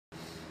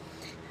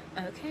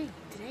Okay,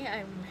 today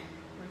I'm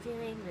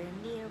reviewing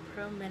the Neo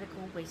Pro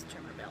Medical Waist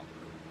Trimmer Belt.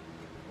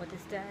 What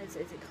this does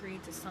is it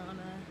creates a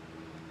sauna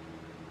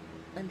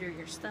under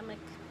your stomach.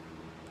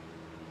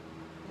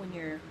 When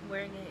you're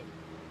wearing it,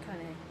 kind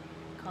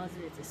of causes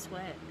it to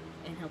sweat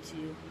and helps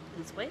you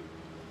lose weight.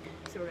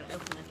 So we're going to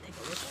open it and take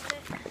a look at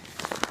it.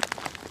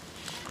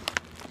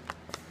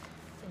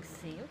 So you can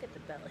see, we get the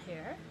belt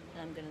here,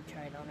 and I'm going to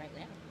try it on right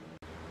now.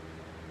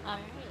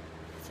 Alright,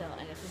 so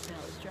I got the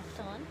belt strapped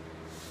on.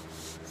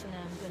 So now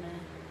I'm gonna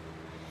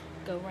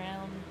go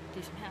around,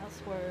 do some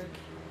housework,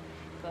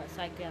 go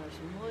outside, gather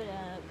some wood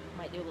up,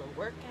 might do a little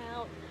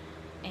workout,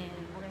 and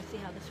we're gonna see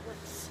how this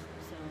works.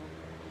 So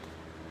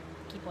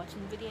keep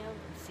watching the video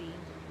and see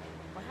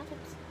what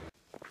happens.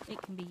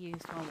 It can be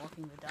used while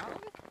walking the dog,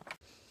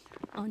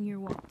 on your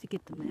walk to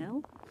get the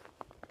mail,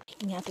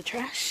 taking out the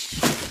trash,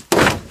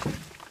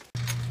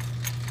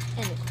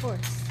 and of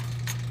course,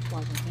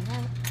 while working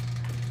out.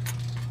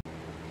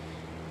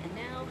 And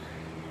now,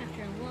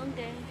 after a long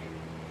day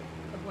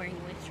of wearing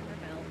the waist trimmer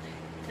belt,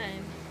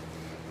 time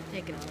to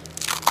take it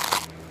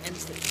off and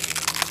see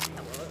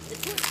how well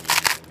it's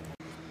working.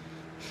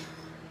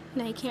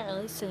 Now you can't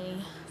really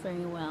see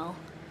very well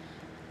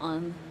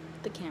on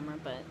the camera,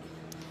 but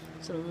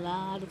there's a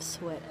lot of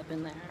sweat up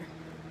in there.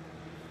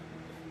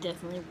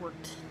 Definitely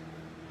worked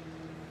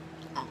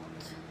out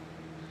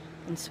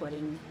and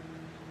sweating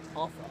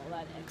off all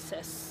that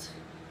excess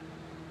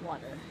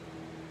water.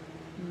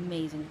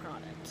 Amazing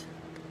product.